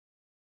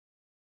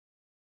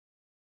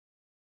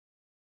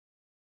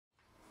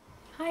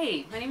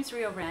Hi, my name is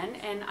Rio Wren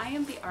and I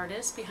am the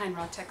artist behind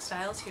Raw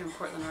Textiles here in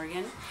Portland,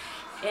 Oregon.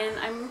 And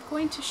I'm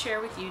going to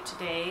share with you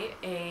today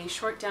a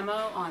short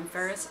demo on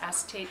Ferrous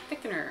Acetate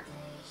Thickener.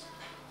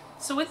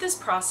 So with this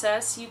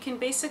process, you can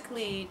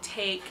basically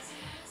take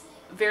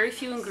very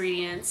few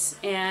ingredients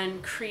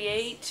and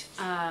create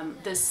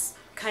this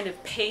kind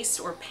of paste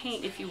or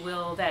paint, if you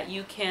will, that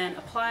you can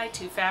apply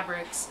to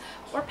fabrics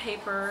or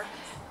paper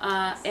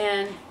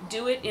and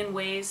do it in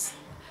ways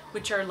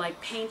which are like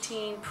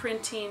painting,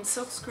 printing,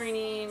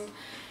 silkscreening,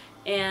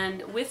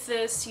 and with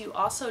this you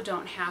also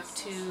don't have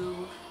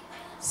to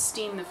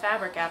steam the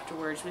fabric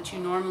afterwards, which you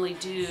normally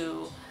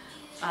do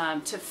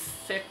to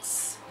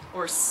fix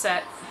or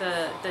set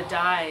the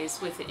dyes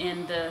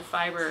within the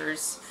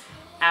fibers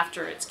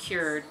after it's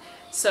cured.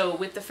 So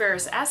with the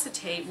ferrous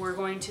acetate, we're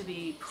going to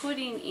be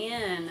putting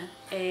in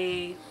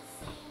a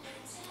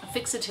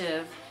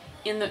fixative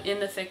in the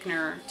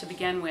thickener to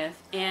begin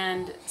with,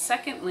 and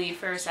secondly,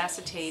 ferrous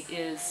acetate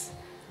is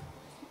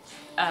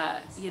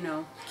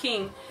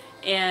king,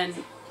 and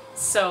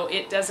so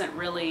it doesn't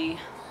really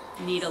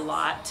need a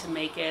lot to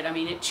make it. I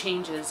mean, it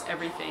changes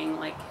everything,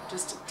 like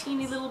just a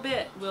teeny little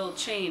bit will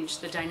change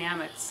the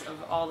dynamics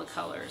of all the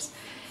colors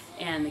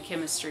and the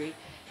chemistry.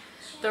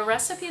 The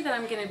recipe that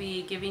I'm going to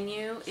be giving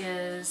you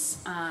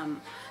is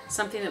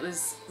something that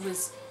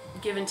was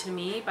given to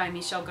me by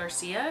Michel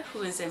Garcia,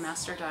 who is a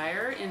master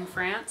dyer in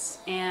France,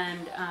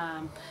 and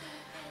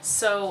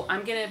so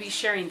I'm going to be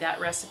sharing that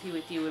recipe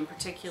with you in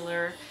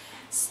particular.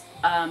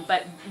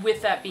 But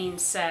with that being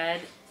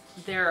said,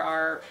 there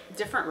are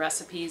different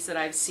recipes that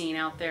I've seen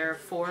out there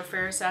for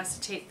ferrous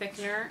acetate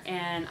thickener,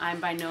 and I'm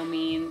by no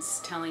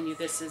means telling you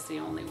this is the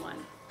only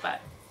one,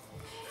 but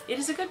it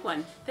is a good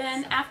one.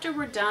 Then after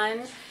we're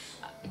done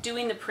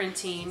doing the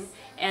printing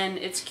and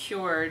it's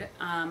cured,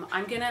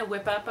 I'm gonna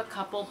whip up a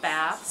couple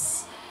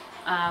baths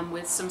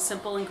with some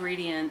simple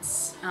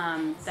ingredients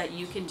that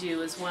you can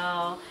do as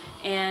well,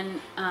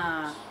 and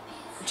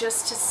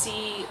just to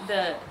see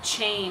the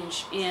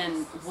change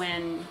in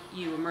when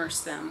you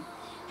immerse them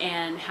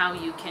and how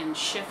you can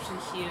shift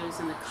the hues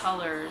and the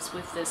colors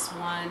with this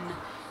one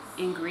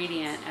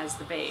ingredient as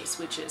the base,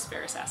 which is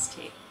ferrous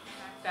acetate.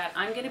 That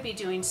I'm going to be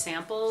doing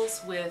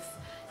samples with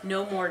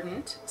no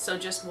mordant, so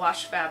just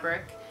washed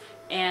fabric,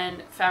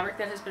 and fabric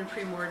that has been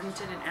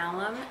pre-mordanted in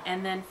alum,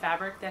 and then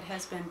fabric that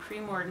has been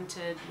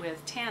pre-mordanted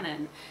with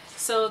tannin.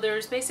 So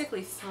there's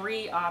basically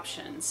three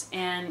options,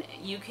 and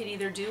you could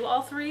either do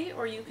all three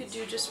or you could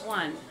do just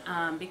one,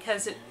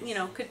 because it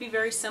could be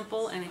very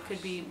simple and it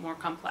could be more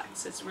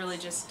complex. It really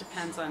just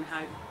depends on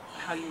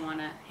how you want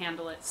to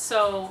handle it.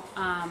 So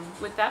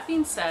with that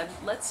being said,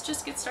 let's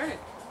just get started.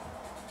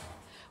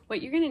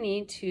 What you're going to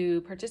need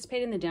to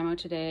participate in the demo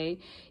today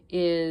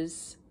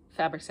is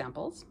fabric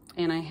samples,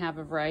 and I have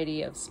a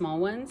variety of small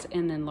ones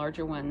and then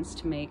larger ones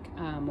to make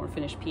a more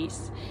finished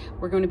piece.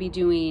 We're going to be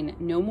doing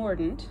no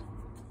mordant,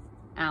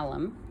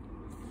 alum,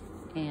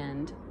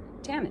 and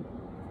tannin.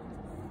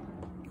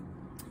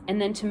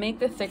 And then to make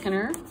the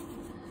thickener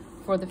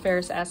for the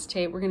ferrous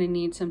acetate, we're going to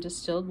need some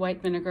distilled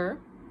white vinegar,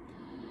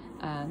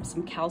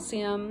 some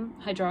calcium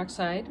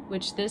hydroxide,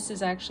 which this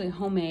is actually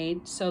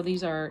homemade, so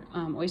these are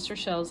oyster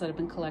shells that have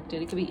been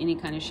collected. It could be any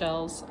kind of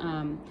shells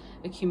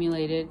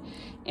accumulated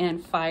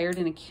and fired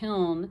in a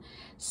kiln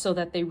so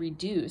that they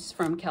reduce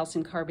from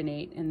calcium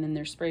carbonate, and then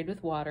they're sprayed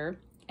with water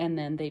and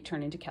then they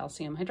turn into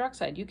calcium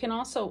hydroxide. You can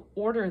also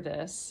order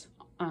this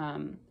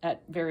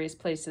at various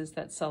places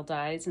that sell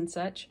dyes and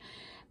such.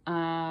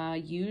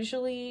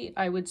 Usually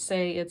I would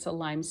say it's a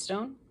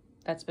limestone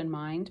that's been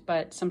mined,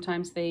 but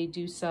sometimes they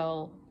do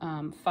sell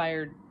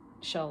fired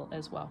shell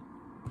as well.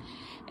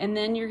 And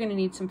then you're going to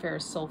need some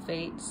ferrous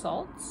sulfate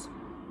salts,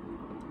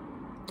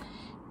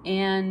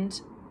 and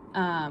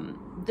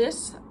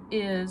this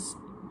is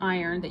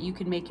iron that you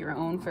could make your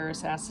own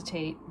ferrous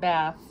acetate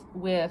bath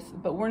with,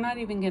 but we're not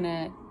even going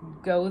to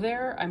go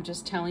there. I'm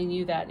just telling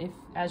you that if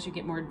as you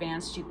get more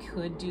advanced you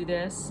could do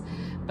this,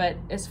 but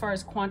as far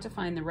as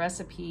quantifying the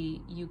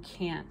recipe, you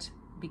can't,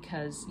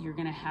 because you're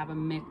going to have a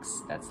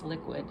mix that's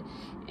liquid,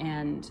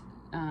 and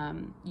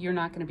you're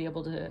not going to be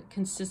able to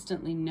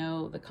consistently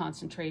know the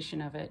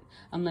concentration of it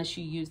unless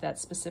you use that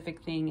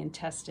specific thing and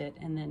test it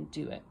and then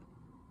do it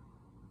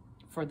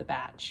for the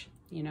batch,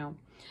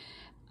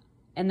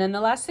 And then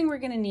the last thing we're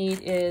going to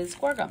need is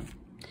guar gum,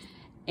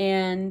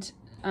 and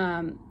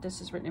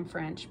this is written in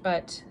French,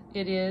 but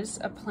it is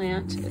a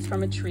plant. It's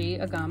from a tree,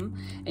 a gum,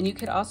 and you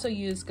could also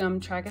use gum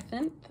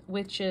tragacanth,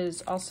 which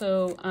is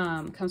also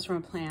comes from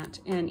a plant,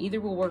 and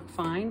either will work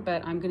fine,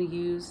 but I'm going to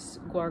use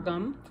guar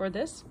gum for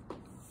this.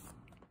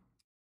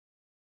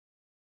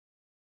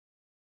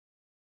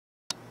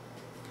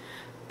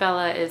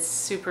 Bella is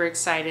super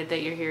excited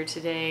that you're here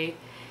today,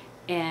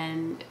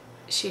 and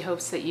she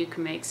hopes that you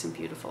can make some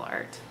beautiful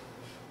art.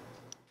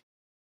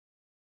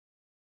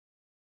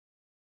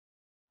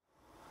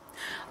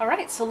 All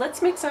right, so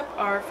let's mix up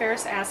our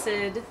ferrous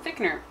acid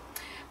thickener.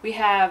 We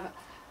have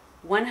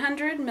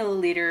 100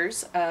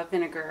 milliliters of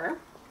vinegar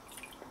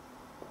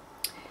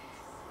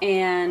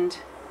and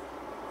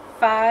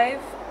 5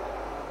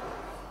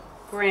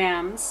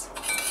 grams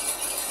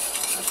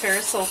of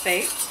ferrous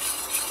sulfate.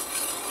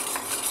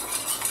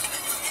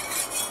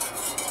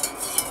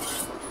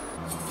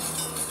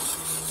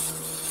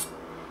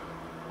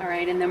 All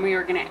right, and then we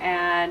are going to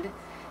add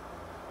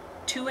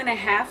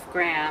 2.5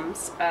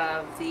 grams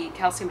of the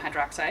calcium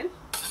hydroxide.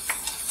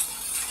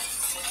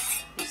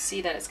 You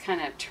see that it's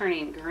kind of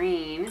turning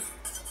green.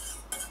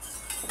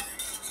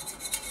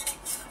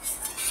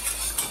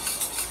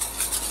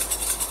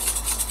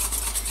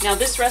 Now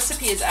this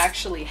recipe is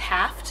actually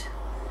halved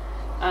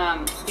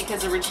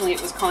because originally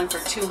it was calling for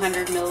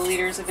 200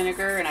 milliliters of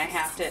vinegar, and I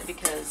halved it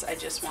because I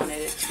just wanted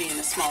it to be in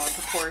a smaller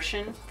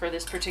proportion for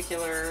this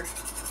particular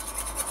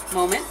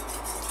moment.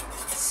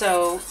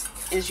 So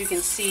as you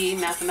can see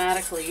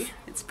mathematically,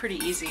 it's pretty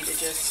easy to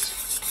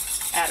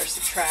just add or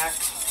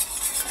subtract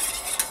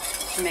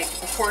to make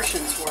the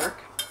proportions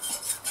work.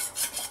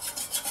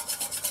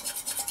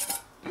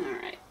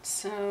 Alright,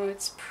 so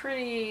it's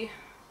pretty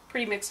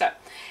mixed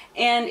up.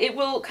 And it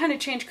will kind of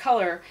change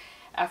color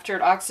after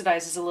it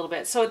oxidizes a little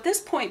bit. So at this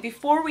point,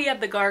 before we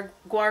add the guar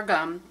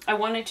gum, I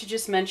wanted to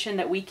just mention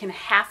that we can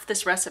half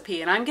this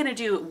recipe, and I'm going to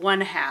do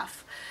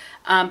 1/2.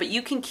 But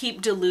you can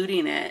keep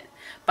diluting it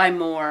by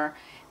more.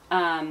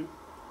 And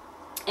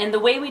the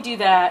way we do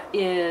that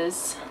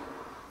is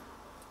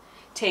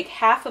take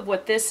half of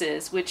what this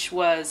is, which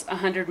was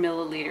 100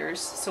 milliliters.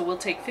 So we'll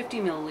take 50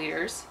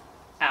 milliliters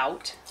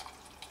out.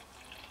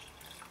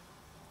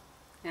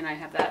 And I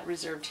have that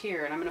reserved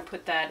here, and I'm going to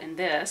put that in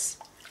this.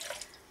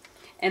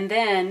 And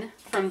then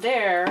from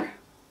there,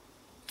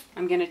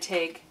 I'm going to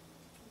take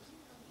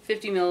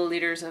 50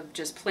 milliliters of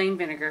just plain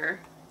vinegar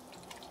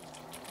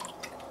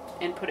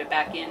and put it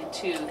back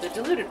into the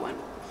diluted one.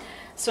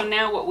 So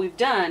now what we've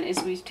done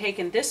is we've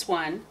taken this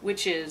one,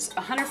 which is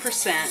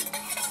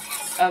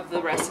 100% of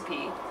the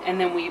recipe, and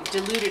then we've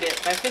diluted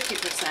it by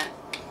 50%.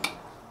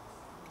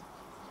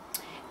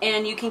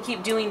 And you can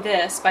keep doing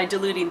this by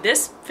diluting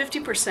this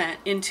 50%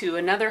 into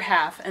another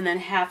half, and then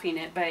halving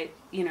it by,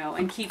 you know,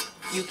 and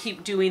you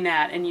keep doing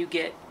that, and you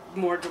get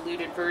more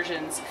diluted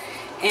versions.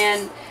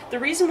 And the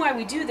reason why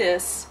we do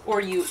this,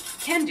 or you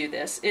can do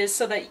this, is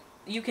so that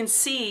you can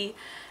see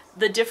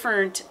the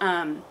different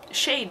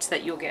shades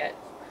that you'll get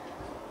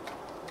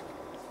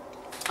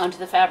onto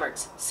the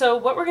fabrics. So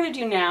what we're going to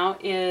do now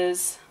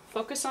is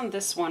focus on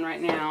this one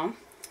right now.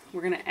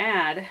 We're going to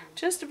add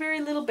just a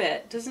very little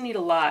bit. Doesn't need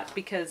a lot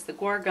because the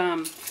guar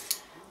gum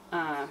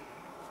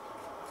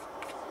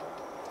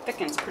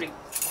thickens pretty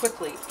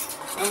quickly.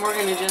 And we're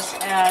going to just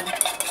add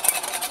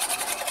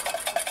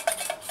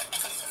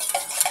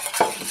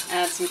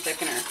some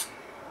thickener.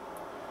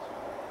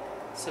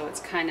 So it's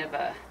kind of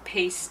a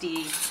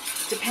pasty,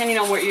 depending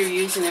on what you're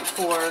using it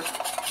for.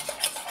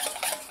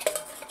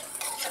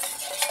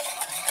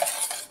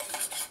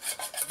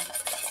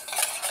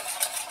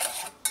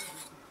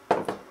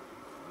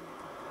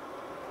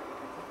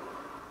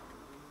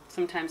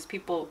 Sometimes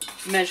people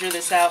measure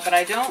this out, but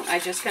I don't. I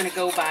just kind of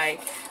go by,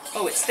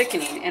 oh, it's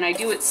thickening, and I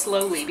do it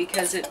slowly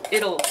because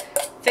it'll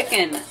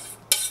thicken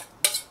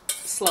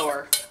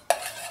slower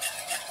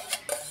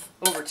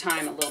over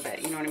time a little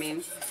bit, you know what I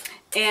mean?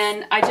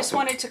 And I just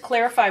wanted to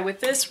clarify with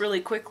this really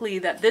quickly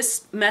that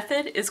this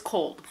method is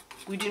cold.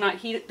 We do not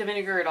heat the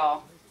vinegar at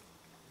all.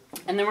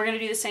 And then we're going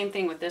to do the same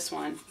thing with this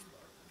one.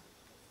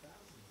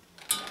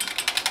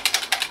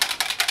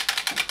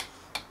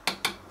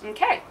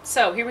 Okay,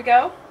 so here we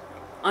go.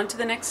 On to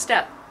the next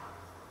step.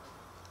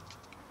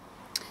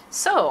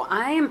 So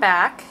I am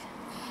back,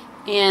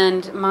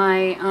 and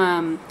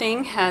my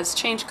thing has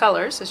changed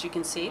colors, as you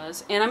can see.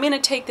 And I'm going to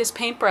take this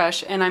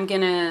paintbrush and I'm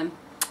going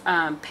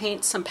to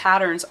paint some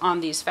patterns on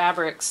these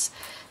fabrics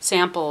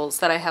samples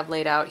that I have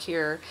laid out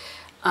here,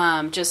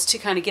 just to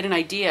kind of get an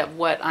idea of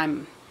what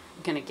I'm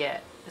going to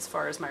get as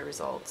far as my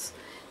results.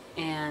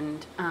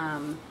 And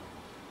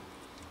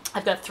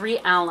I've got 3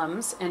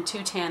 alums and 2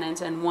 tannins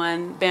and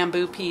 1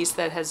 bamboo piece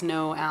that has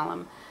no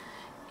alum.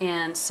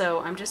 And so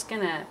I'm just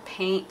going to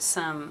paint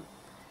some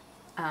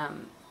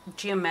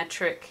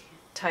geometric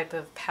type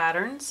of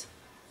patterns.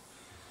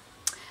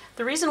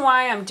 The reason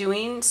why I'm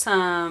doing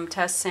some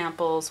test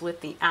samples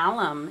with the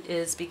alum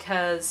is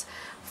because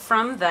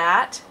from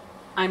that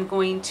I'm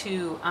going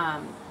to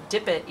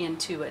dip it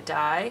into a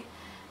dye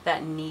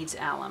that needs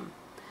alum,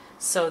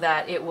 so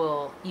that it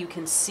will, you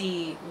can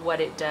see what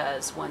it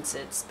does once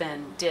it's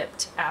been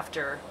dipped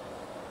after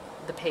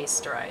the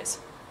paste dries.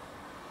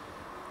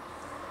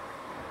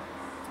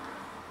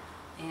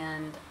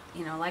 And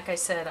you know, like I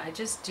said, I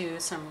just do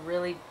some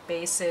really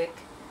basic,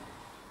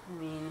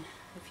 I mean,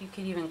 if you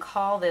could even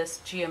call this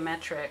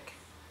geometric.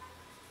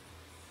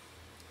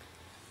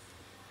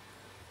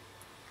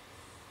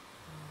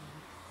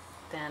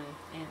 Then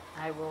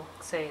I will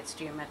say it's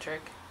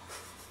geometric.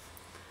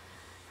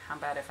 How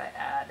about if I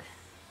add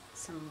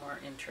some more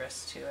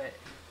interest to it?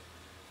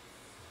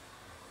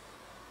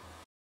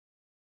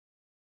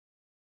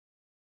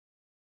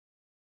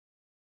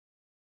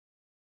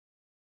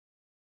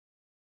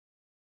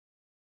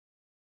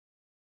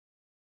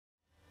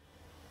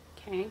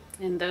 Okay,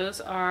 and those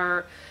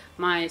are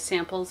my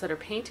samples that are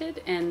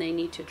painted, and they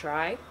need to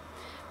dry.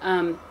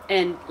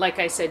 And like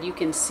I said, you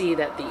can see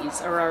that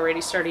these are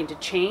already starting to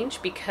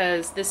change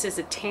because this is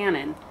a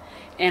tannin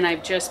and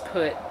I've just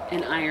put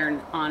an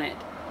iron on it.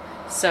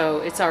 So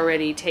it's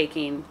already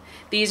taking,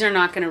 these are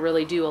not going to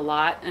really do a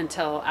lot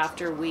until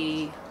after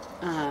we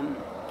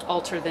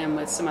alter them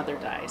with some other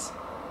dyes.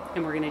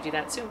 And we're going to do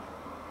that soon.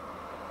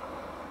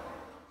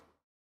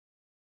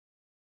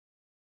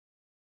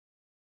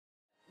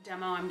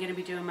 Demo, I'm going to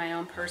be doing my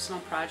own personal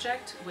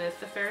project with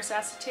the ferrous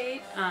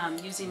acetate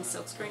using the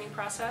silk screening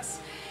process.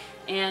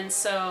 And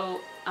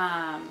so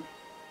I'm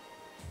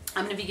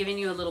going to be giving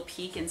you a little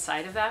peek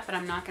inside of that, but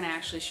I'm not going to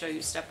actually show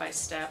you step by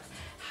step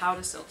how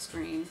to silk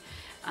screen.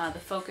 The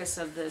focus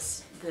of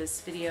this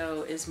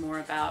video is more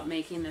about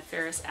making the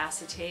ferrous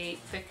acetate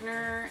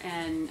thickener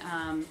and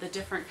the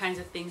different kinds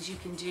of things you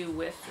can do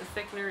with the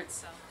thickener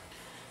itself.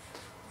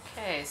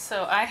 Okay,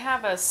 so I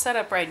have a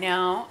setup right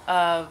now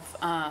of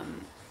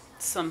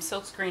some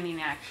silk screening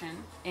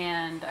action,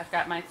 and I've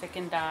got my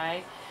thickened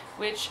dye,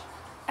 which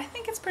I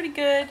think it's pretty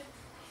good.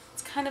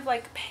 It's kind of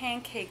like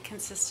pancake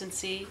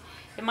consistency.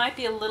 It might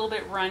be a little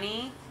bit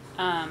runny,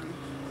 but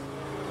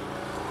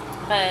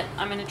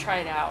I'm going to try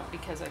it out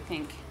because I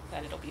think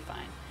that it'll be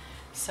fine.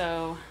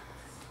 So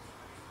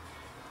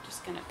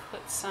just going to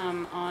put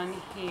some on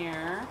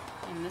here,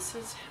 and this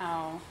is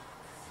how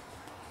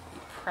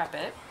you prep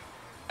it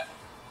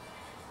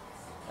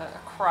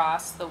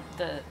across the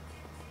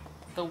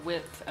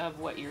width of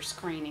what you're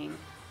screening.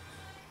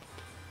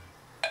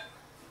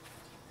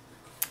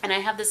 And I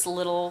have this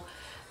little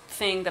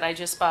thing that I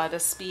just bought, a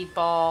speed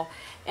ball,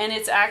 and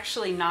it's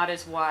actually not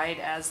as wide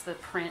as the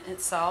print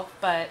itself,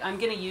 but I'm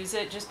going to use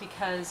it just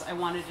because I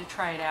wanted to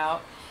try it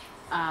out.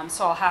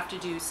 So I'll have to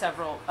do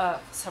several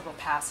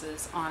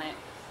passes on it.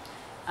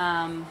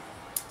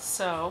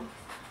 So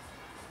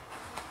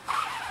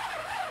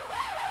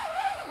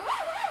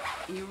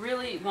you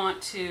really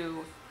want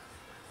to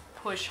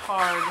push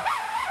hard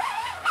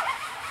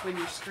when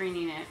you're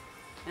screening it,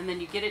 and then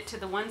you get it to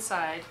the one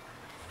side,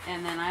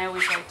 and then I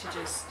always like to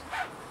just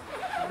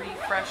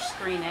refresh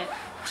screen it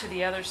to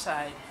the other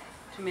side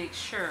to make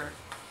sure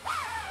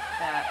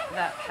that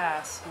that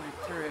pass went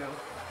through.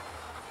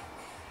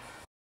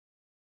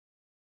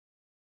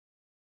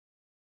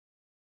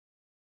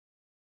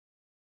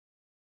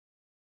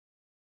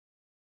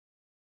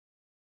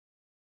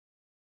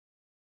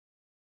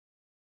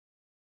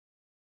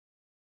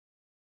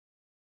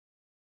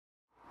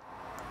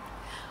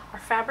 Our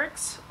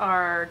fabrics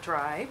are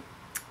dry,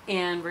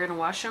 and we're going to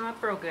wash them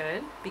up real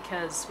good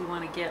because we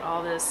want to get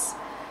all this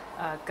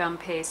gum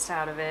paste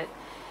out of it.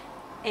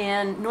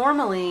 And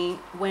normally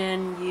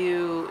when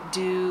you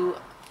do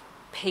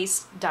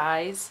paste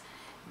dyes,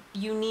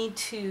 you need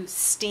to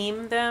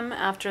steam them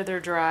after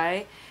they're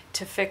dry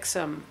to fix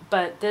them.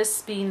 But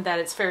this being that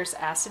it's ferrous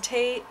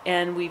acetate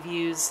and we've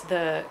used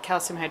the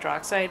calcium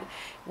hydroxide,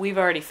 we've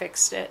already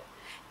fixed it.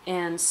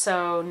 And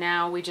so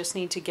now we just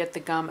need to get the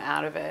gum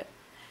out of it.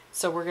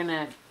 So we're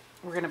gonna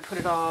put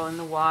it all in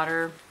the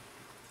water,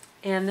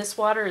 and this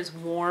water is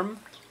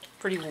warm,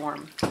 pretty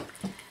warm,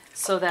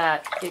 so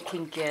that it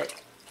can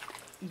get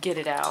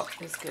it out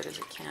as good as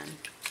it can.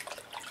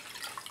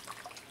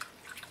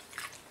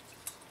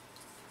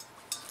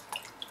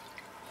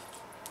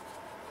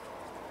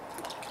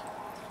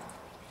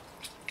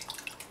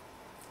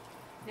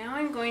 Now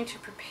I'm going to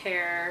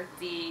prepare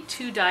the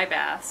 2 dye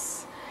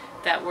baths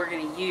that we're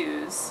going to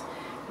use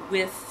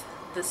with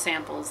the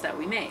samples that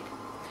we made.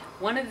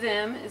 One of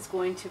them is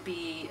going to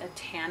be a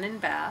tannin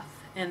bath,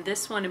 and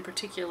this one in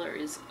particular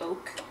is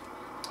oak.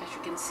 As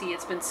you can see,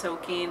 it's been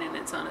soaking and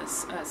it's on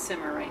a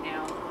simmer right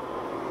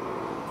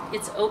now.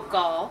 It's oak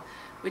gall,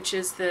 which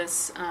is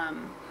this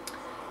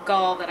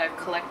gall that I've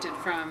collected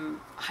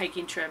from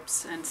hiking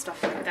trips and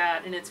stuff like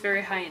that, and it's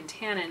very high in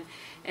tannin,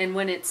 and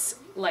when it's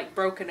like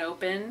broken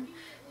open,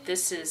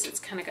 it's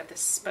kind of got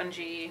this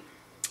spongy,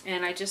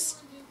 and I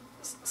just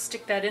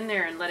stick that in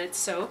there and let it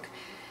soak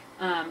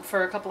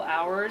for a couple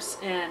hours,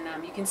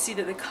 and you can see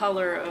that the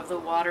color of the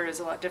water is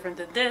a lot different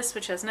than this,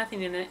 which has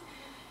nothing in it.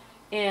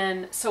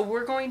 And so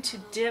we're going to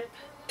dip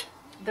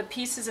the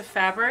pieces of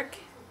fabric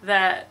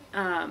that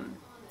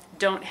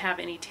don't have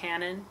any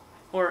tannin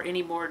or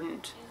any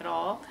mordant at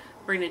all.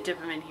 We're going to dip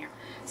them in here.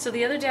 So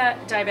the other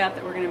dye bath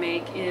that we're going to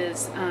make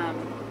is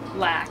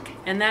lac,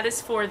 and that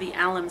is for the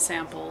alum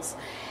samples.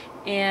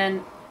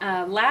 And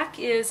lac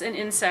is an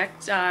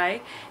insect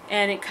dye,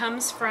 and it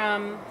comes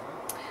from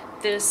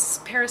this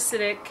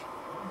parasitic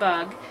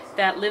bug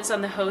that lives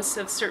on the hosts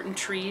of certain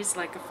trees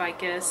like a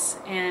ficus,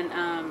 and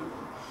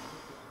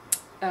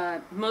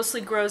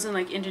mostly grows in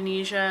like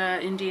Indonesia,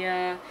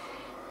 India,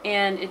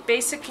 and it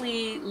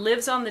basically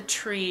lives on the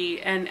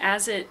tree, and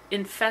as it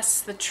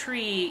infests the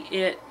tree,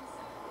 it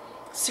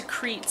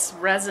secretes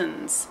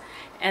resins,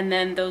 and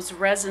then those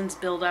resins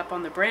build up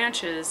on the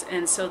branches,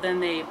 and so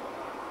then they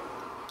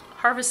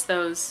harvest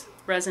those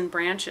resin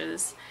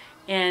branches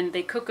and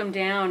they cook them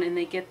down and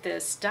they get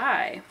this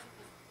dye.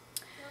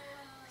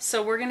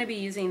 So we're going to be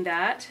using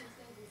that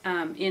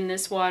in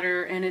this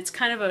water, and it's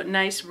kind of a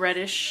nice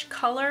reddish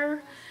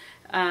color,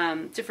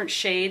 different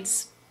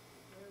shades.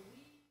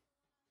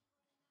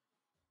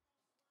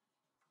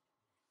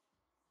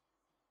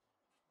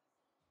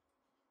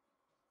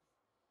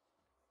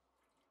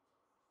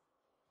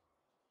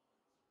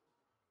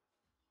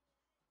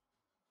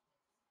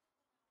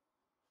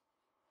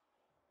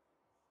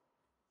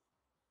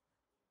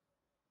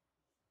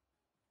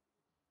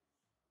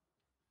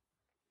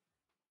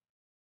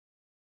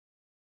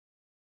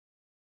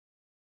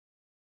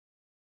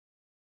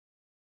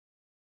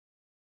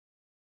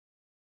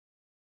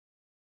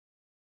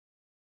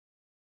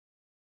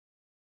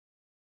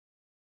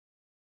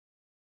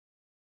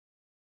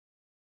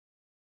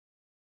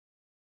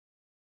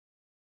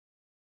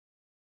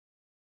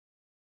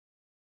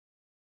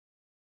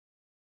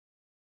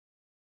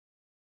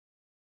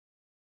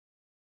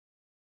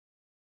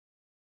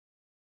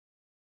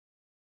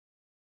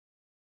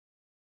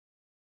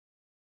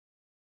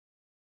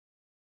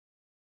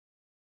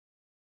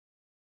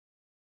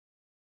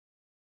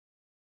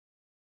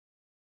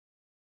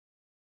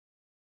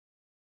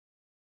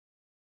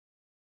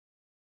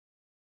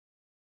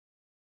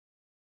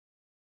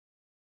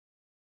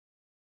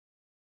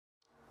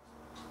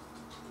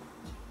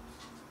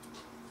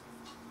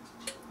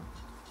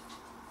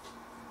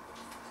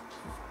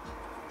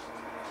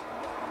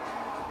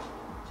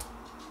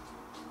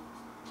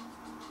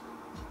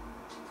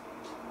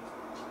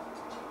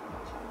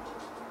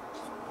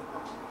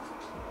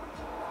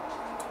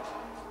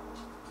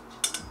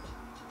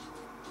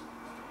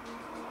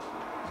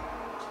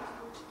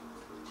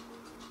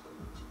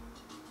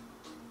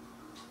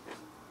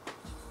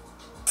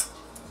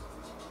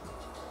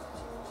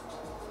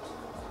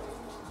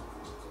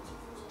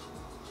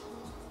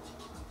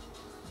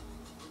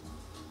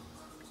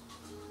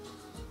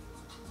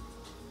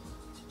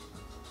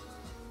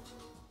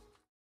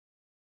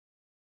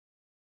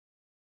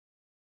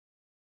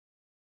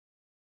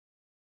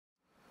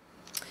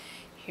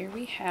 here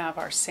we have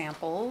our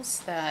samples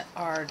that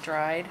are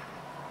dried,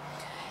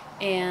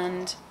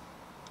 and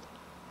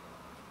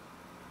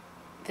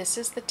this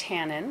is the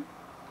tannin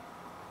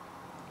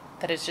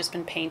that has just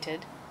been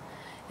painted,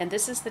 and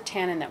this is the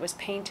tannin that was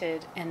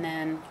painted, and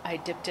then I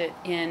dipped it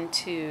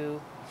into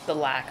the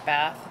lac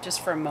bath just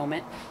for a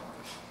moment.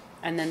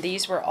 And then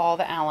these were all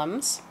the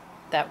alums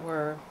that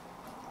were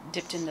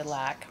dipped into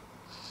lac.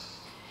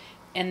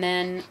 And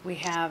then we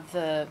have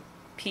the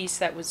piece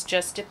that was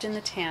just dipped in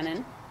the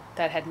tannin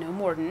that had no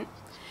mordant.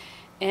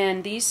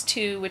 And these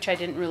two, which I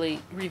didn't really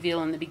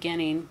reveal in the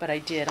beginning, but I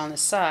did on the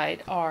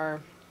side,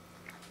 are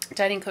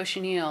dyed in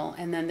cochineal.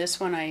 And then this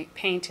one I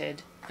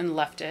painted and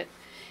left it.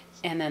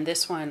 And then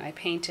this one I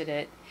painted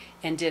it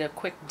and did a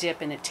quick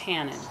dip in a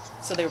tannin.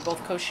 So they were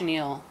both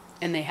cochineal,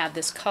 and they had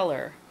this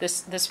color.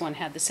 This one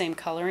had the same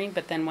coloring,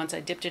 but then once I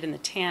dipped it in the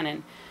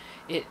tannin,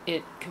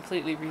 it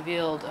completely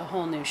revealed a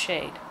whole new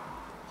shade.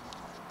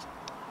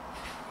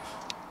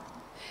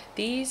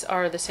 These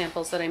are the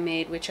samples that I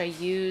made, which I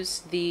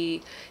use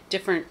the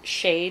different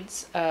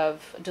shades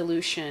of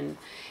dilution.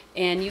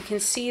 And you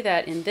can see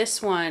that in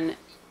this one,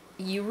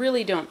 you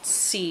really don't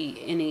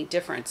see any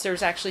difference.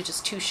 There's actually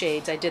just two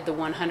shades. I did the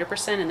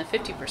 100% and the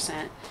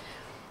 50%.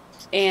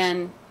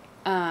 And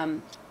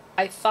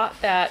I thought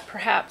that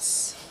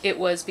perhaps it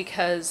was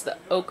because the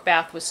oak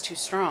bath was too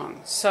strong.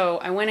 So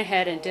I went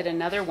ahead and did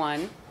another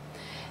one,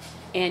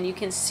 and you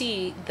can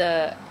see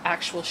the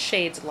actual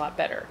shades a lot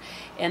better.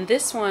 And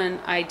this one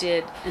I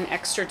did an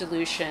extra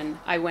dilution.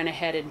 I went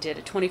ahead and did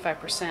a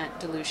 25%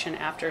 dilution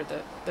after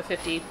the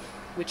 50,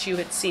 which you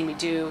had seen me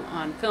do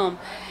on film.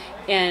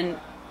 And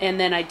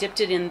then I dipped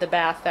it in the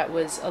bath that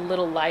was a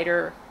little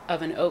lighter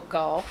of an oak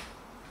gall.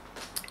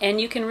 And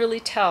you can really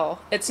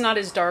tell, it's not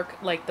as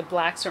dark, like the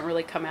blacks don't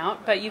really come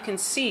out, but you can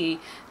see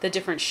the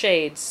different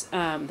shades.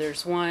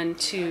 There's 1,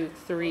 2,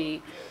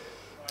 3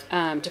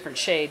 different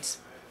shades.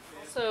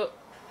 So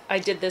I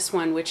did this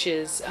one, which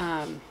is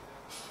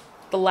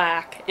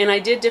black, and I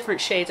did different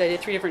shades. I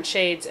did 3 different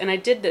shades, and I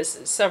did this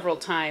several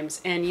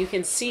times, and you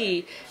can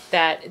see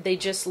that they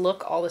just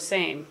look all the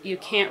same. You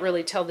can't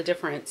really tell the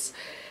difference.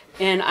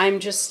 And I'm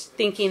just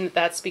thinking that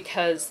that's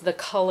because the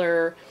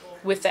color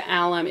with the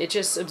alum, it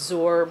just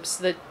absorbs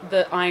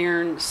the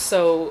iron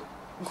so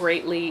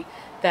greatly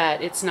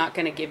that it's not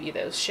going to give you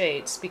those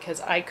shades, because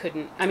I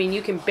couldn't. I mean,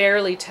 you can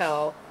barely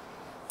tell.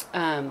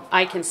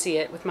 I can see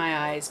it with my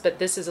eyes, but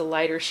this is a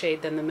lighter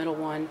shade than the middle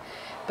one.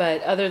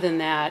 But other than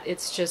that,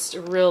 it's just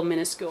real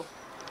minuscule.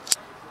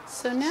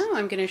 So now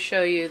I'm going to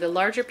show you the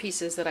larger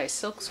pieces that I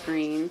silk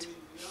screened.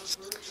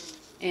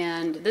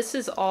 And this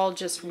is all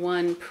just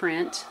one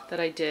print that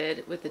I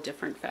did with the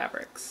different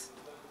fabrics.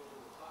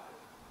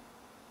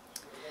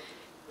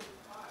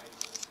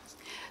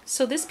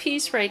 So this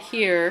piece right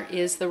here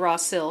is the raw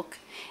silk,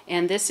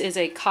 and this is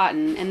a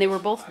cotton, and they were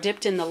both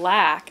dipped in the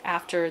lac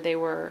after they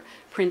were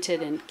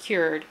printed and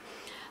cured.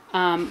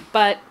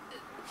 But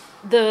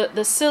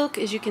the silk,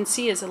 as you can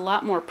see, is a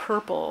lot more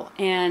purple,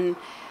 and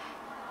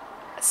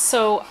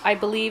so I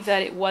believe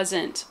that it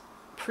wasn't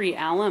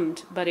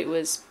pre-alumed, but it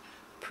was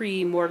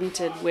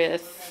pre-mordanted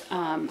with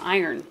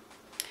iron.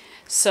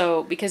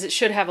 So because it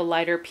should have a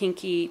lighter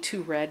pinky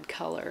to red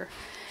color.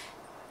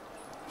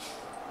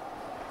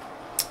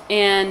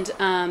 And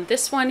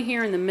this one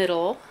here in the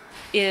middle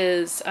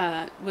is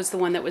was the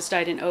one that was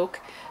dyed in oak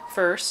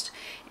first,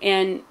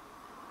 and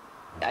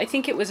I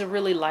think it was a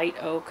really light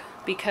oak,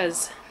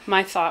 because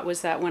my thought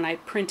was that when I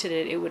printed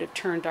it, it would have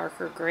turned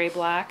darker gray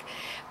black,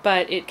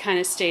 but it kind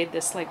of stayed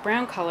this like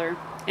brown color.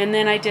 And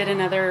then I did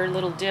another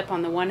little dip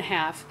on the one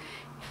half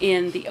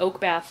in the oak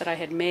bath that I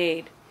had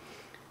made,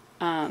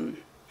 and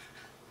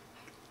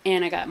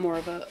I got more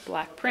of a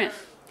black print.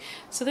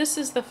 So this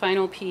is the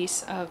final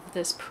piece of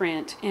this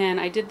print, and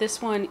I did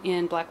this one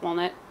in black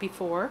walnut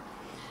before,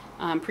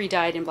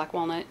 pre-dyed in black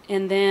walnut,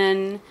 and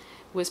then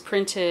was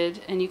printed,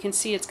 and you can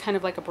see it's kind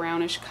of like a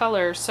brownish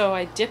color, so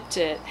I dipped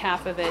it,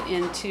 half of it,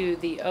 into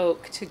the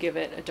oak to give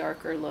it a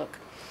darker look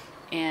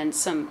and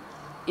some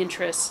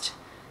interest.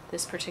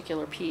 This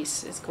particular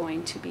piece is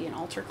going to be an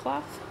altar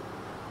cloth.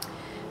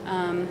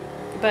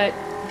 But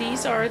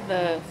these are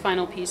the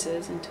final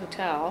pieces in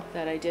total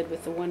that I did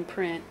with the one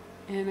print,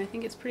 and I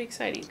think it's pretty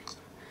exciting.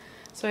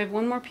 So I have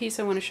one more piece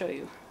I want to show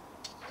you.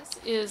 This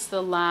is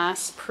the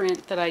last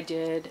print that I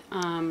did.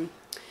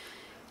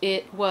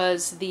 It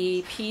was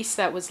the piece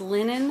that was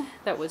linen,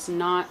 that was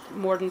not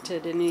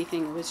mordanted in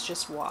anything, it was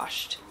just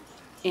washed.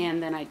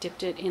 And then I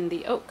dipped it in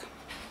the oak.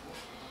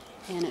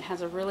 And it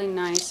has a really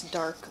nice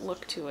dark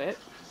look to it.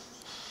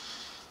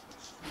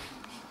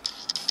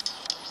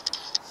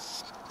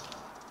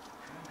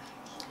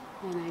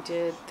 And I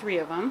did 3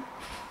 of them.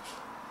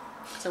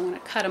 So I'm going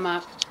to cut them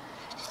up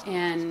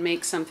and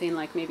make something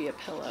like maybe a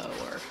pillow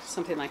or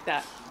something like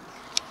that.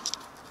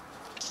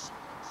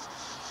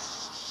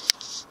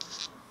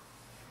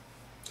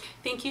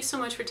 Thank you so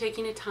much for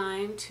taking the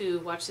time to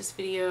watch this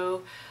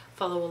video,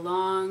 follow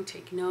along,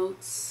 take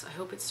notes. I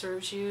hope it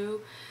serves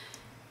you.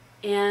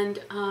 And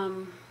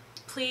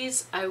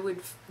please, I would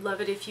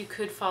love it if you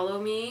could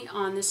follow me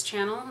on this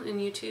channel in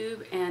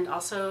YouTube, and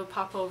also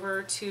pop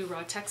over to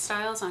Raw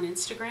Textiles on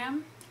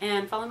Instagram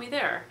and follow me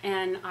there.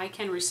 And I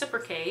can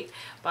reciprocate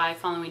by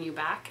following you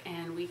back,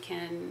 and we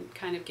can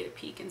kind of get a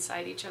peek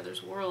inside each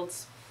other's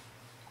worlds.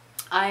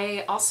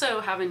 I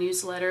also have a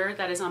newsletter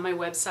that is on my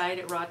website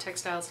at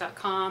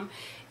rawtextiles.com.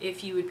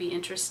 If you would be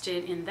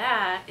interested in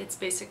that, it's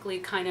basically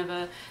kind of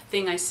a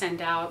thing I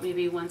send out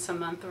maybe once a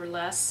month or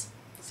less,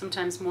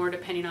 sometimes more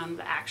depending on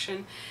the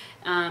action.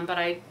 But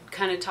I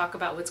kind of talk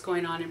about what's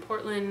going on in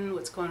Portland,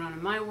 what's going on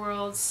in my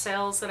world,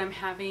 sales that I'm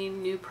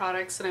having, new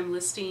products that I'm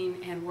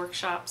listing, and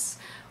workshops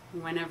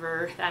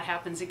whenever that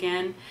happens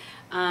again.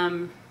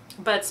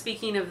 But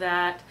speaking of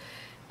that,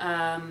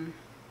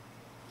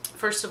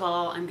 first of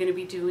all, I'm going to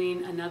be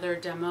doing another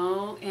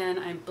demo, and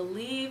I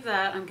believe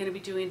that I'm going to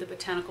be doing the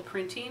botanical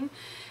printing,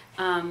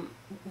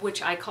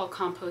 which I call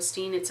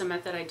composting. It's a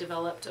method I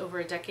developed over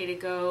a decade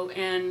ago,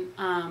 and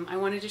I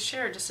wanted to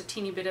share just a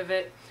teeny bit of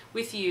it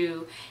with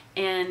you.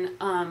 And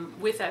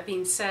with that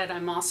being said,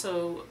 I'm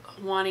also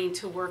wanting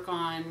to work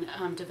on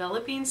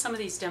developing some of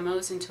these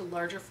demos into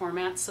larger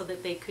formats so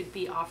that they could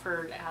be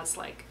offered as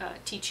like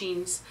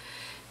teachings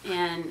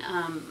and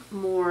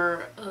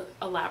more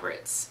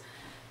elaborate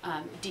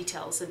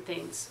details and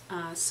things.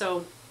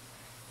 So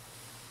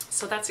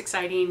that's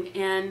exciting.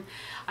 And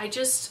I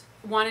just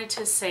wanted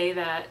to say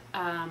that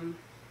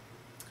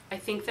I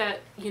think that,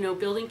 you know,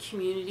 building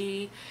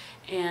community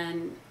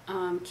and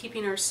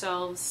keeping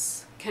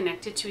ourselves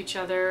connected to each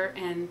other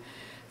and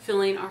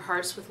filling our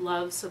hearts with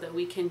love so that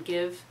we can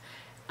give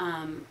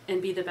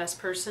and be the best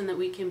person that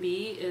we can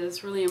be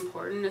is really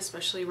important,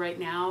 especially right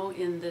now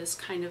in this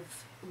kind of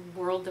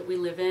world that we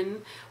live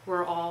in.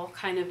 We're all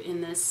kind of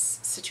in this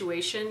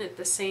situation at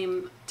the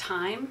same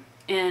time,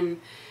 and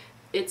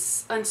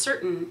it's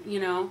uncertain, you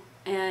know.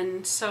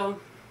 And so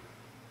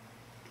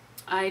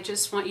I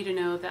just want you to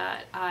know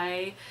that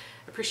I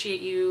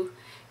appreciate you,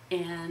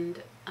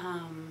 and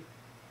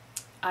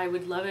I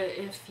would love it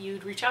if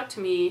you'd reach out to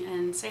me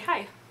and say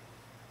hi.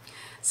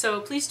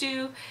 So please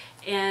do,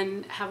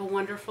 and have a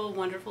wonderful,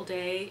 wonderful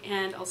day,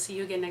 and I'll see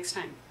you again next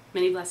time.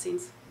 Many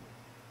blessings.